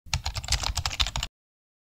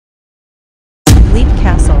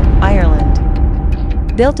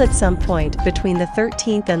Built at some point between the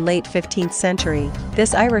 13th and late 15th century,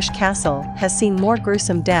 this Irish castle has seen more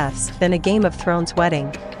gruesome deaths than a Game of Thrones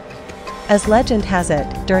wedding. As legend has it,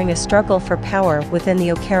 during a struggle for power within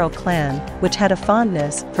the O'Carroll clan, which had a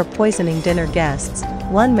fondness for poisoning dinner guests,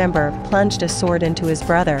 one member plunged a sword into his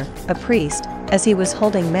brother, a priest, as he was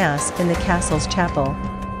holding mass in the castle's chapel.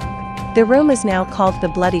 The room is now called the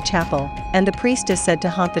Bloody Chapel, and the priest is said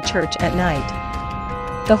to haunt the church at night.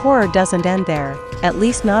 The horror doesn't end there, at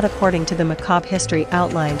least not according to the macabre history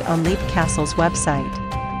outlined on Leap Castle's website.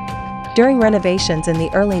 During renovations in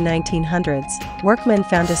the early 1900s, workmen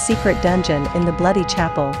found a secret dungeon in the Bloody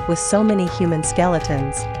Chapel with so many human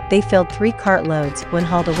skeletons, they filled 3 cartloads when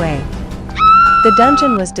hauled away. The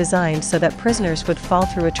dungeon was designed so that prisoners would fall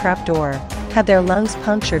through a trapdoor, have their lungs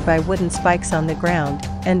punctured by wooden spikes on the ground,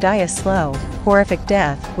 and die a slow, horrific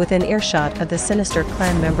death within earshot of the sinister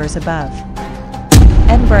clan members above.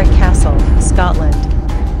 Edinburgh Castle, Scotland.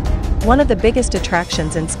 One of the biggest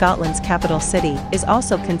attractions in Scotland's capital city is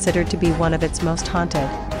also considered to be one of its most haunted.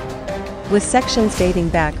 With sections dating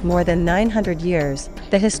back more than 900 years,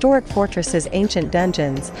 the historic fortress's ancient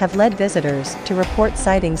dungeons have led visitors to report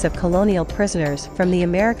sightings of colonial prisoners from the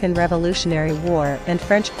American Revolutionary War and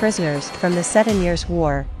French prisoners from the 7 Years'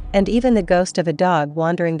 War, and even the ghost of a dog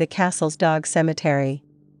wandering the castle's dog cemetery.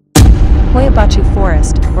 Hoia-Baciu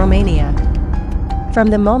Forest, Romania. From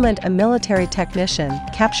the moment a military technician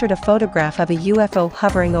captured a photograph of a UFO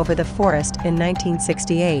hovering over the forest in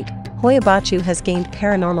 1968, Hoia-Baciu has gained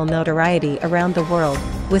paranormal notoriety around the world,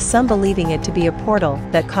 with some believing it to be a portal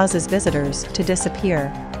that causes visitors to disappear.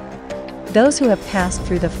 Those who have passed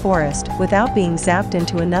through the forest without being zapped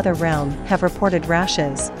into another realm have reported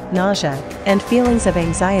rashes, nausea, and feelings of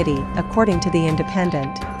anxiety, according to The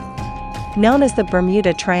Independent. Known as the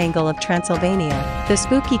Bermuda Triangle of Transylvania, the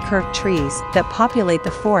spooky kirk trees that populate the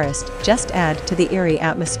forest just add to the eerie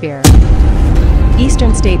atmosphere.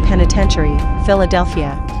 Eastern State Penitentiary,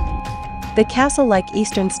 Philadelphia. The castle-like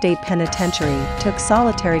Eastern State Penitentiary took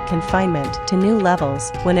solitary confinement to new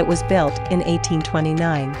levels when it was built in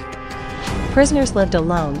 1829. Prisoners lived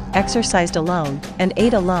alone, exercised alone, and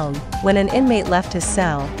ate alone. When an inmate left his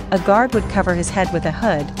cell, a guard would cover his head with a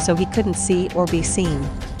hood so he couldn't see or be seen.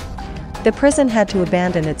 The prison had to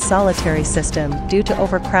abandon its solitary system due to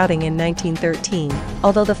overcrowding in 1913,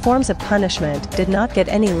 although the forms of punishment did not get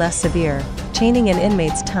any less severe. Chaining an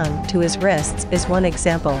inmate's tongue to his wrists is one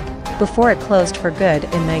example, before it closed for good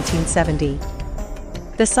in 1970.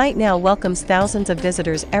 The site now welcomes thousands of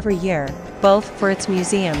visitors every year, both for its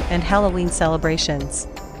museum and Halloween celebrations.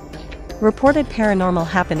 Reported paranormal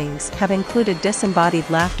happenings have included disembodied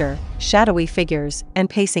laughter, shadowy figures, and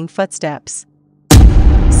pacing footsteps.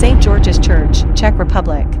 St. George's Church, Czech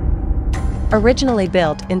Republic. Originally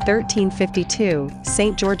built in 1352,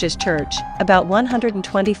 St. George's Church, about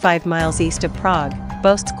 125 miles east of Prague,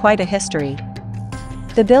 boasts quite a history.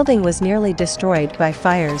 The building was nearly destroyed by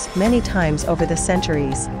fires many times over the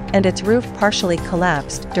centuries, and its roof partially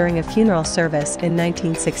collapsed during a funeral service in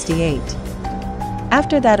 1968.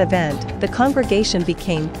 After that event, the congregation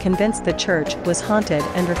became convinced the church was haunted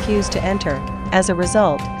and refused to enter. As a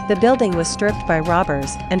result, the building was stripped by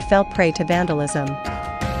robbers and fell prey to vandalism.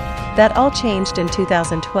 That all changed in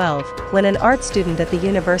 2012, when an art student at the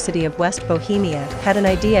University of West Bohemia had an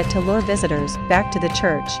idea to lure visitors back to the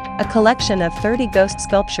church, a collection of 30 ghost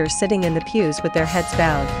sculptures sitting in the pews with their heads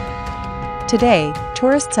bowed. Today,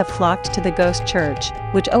 tourists have flocked to the ghost church,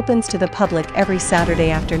 which opens to the public every Saturday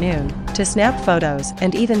afternoon, to snap photos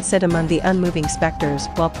and even sit among the unmoving specters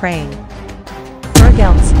while praying.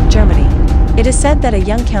 Eltz, Germany. It is said that a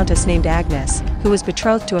young countess named Agnes, who was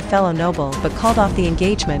betrothed to a fellow noble but called off the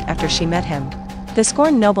engagement after she met him. The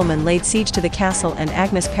scorned nobleman laid siege to the castle and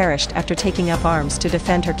Agnes perished after taking up arms to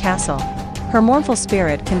defend her castle. Her mournful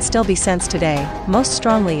spirit can still be sensed today, most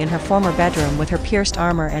strongly in her former bedroom with her pierced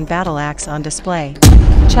armor and battle axe on display.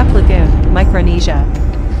 Chuuk Lagoon, Micronesia.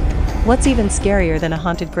 What's even scarier than a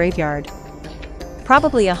haunted graveyard?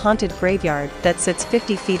 Probably a haunted graveyard that sits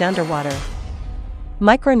 50 feet underwater.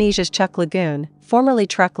 Micronesia's Chuuk Lagoon, formerly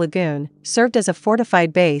Truk Lagoon, served as a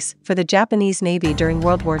fortified base for the Japanese Navy during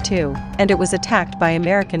World War II, and it was attacked by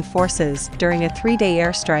American forces during a 3-day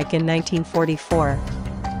airstrike in 1944.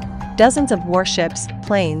 Dozens of warships,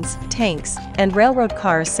 planes, tanks, and railroad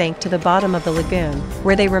cars sank to the bottom of the lagoon,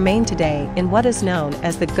 where they remain today in what is known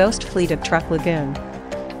as the Ghost Fleet of Truk Lagoon.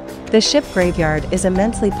 The ship graveyard is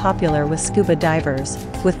immensely popular with scuba divers,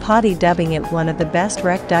 with POTI dubbing it one of the best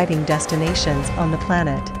wreck diving destinations on the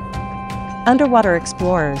planet. Underwater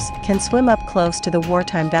explorers can swim up close to the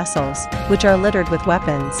wartime vessels, which are littered with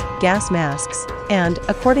weapons, gas masks, and,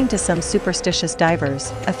 according to some superstitious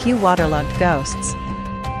divers, a few waterlogged ghosts.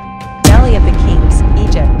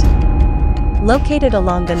 Located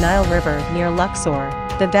along the Nile River near Luxor,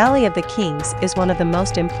 the Valley of the Kings is one of the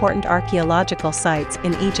most important archaeological sites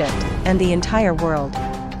in Egypt and the entire world.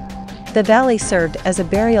 The valley served as a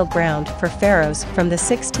burial ground for pharaohs from the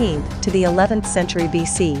 16th to the 11th century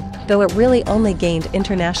BC, though it really only gained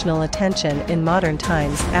international attention in modern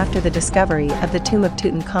times after the discovery of the tomb of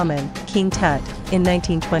Tutankhamun, King Tut, in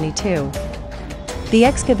 1922. The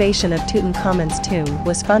excavation of Tutankhamun's tomb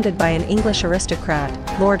was funded by an English aristocrat,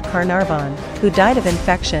 Lord Carnarvon, who died of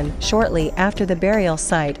infection shortly after the burial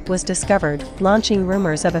site was discovered, launching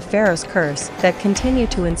rumors of a pharaoh's curse that continue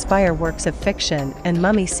to inspire works of fiction and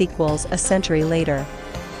mummy sequels a century later.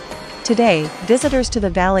 Today, visitors to the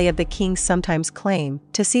Valley of the Kings sometimes claim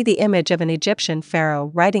to see the image of an Egyptian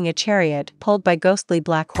pharaoh riding a chariot pulled by ghostly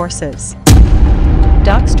black horses.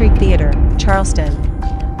 Dock Street Theatre, Charleston.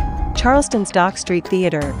 Charleston's Dock Street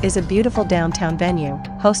Theatre is a beautiful downtown venue,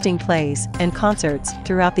 hosting plays and concerts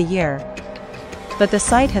throughout the year. But the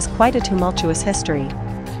site has quite a tumultuous history.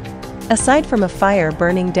 Aside from a fire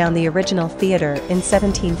burning down the original theatre in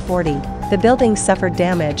 1740, the building suffered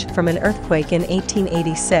damage from an earthquake in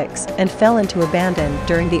 1886 and fell into abandon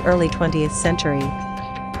during the early 20th century.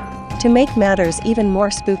 To make matters even more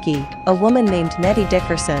spooky, a woman named Nettie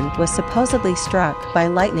Dickerson was supposedly struck by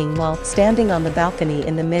lightning while standing on the balcony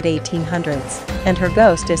in the mid-1800s, and her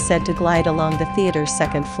ghost is said to glide along the theater's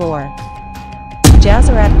second floor.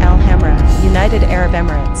 Jazirat Al Hamra, United Arab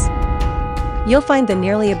Emirates. You'll find the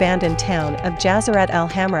nearly abandoned town of Jazirat Al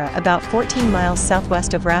Hamra about 14 miles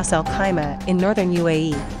southwest of Ras Al Khaimah in northern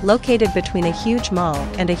UAE, located between a huge mall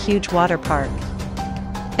and a huge water park.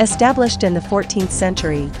 Established in the 14th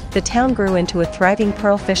century, the town grew into a thriving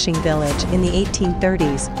pearl fishing village in the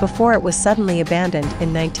 1830s before it was suddenly abandoned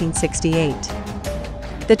in 1968.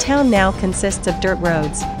 The town now consists of dirt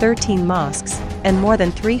roads, 13 mosques, and more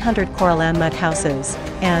than 300 Koralan mud houses,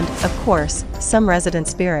 and, of course, some resident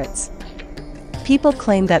spirits. People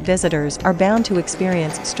claim that visitors are bound to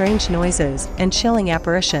experience strange noises and chilling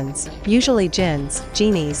apparitions, usually jinns,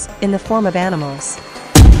 genies, in the form of animals.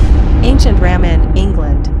 Ancient Ramin,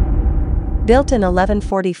 England. Built in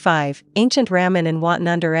 1145, ancient Ramin in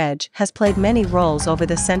Watton-under-Edge has played many roles over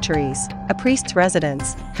the centuries: a priest's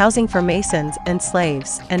residence, housing for masons and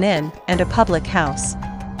slaves, an inn, and a public house.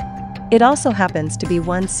 It also happens to be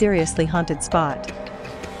one seriously haunted spot.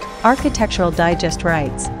 Architectural Digest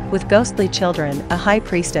writes, with ghostly children, a high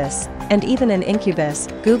priestess, and even an incubus,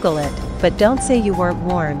 Google it, but don't say you weren't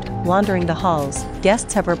warned. Wandering the halls,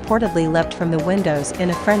 guests have reportedly leapt from the windows in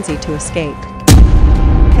a frenzy to escape.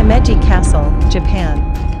 Himeji Castle, Japan.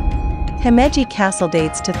 Himeji Castle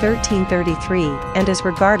dates to 1333 and is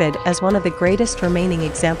regarded as one of the greatest remaining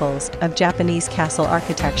examples of Japanese castle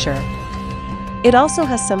architecture. It also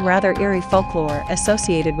has some rather eerie folklore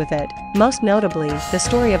associated with it, most notably the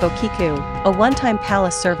story of Okiku, a one-time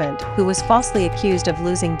palace servant who was falsely accused of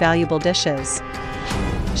losing valuable dishes.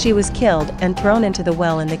 She was killed and thrown into the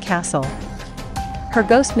well in the castle. Her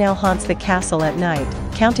ghost now haunts the castle at night,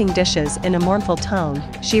 counting dishes in a mournful tone.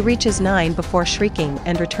 She reaches 9 before shrieking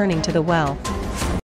and returning to the well.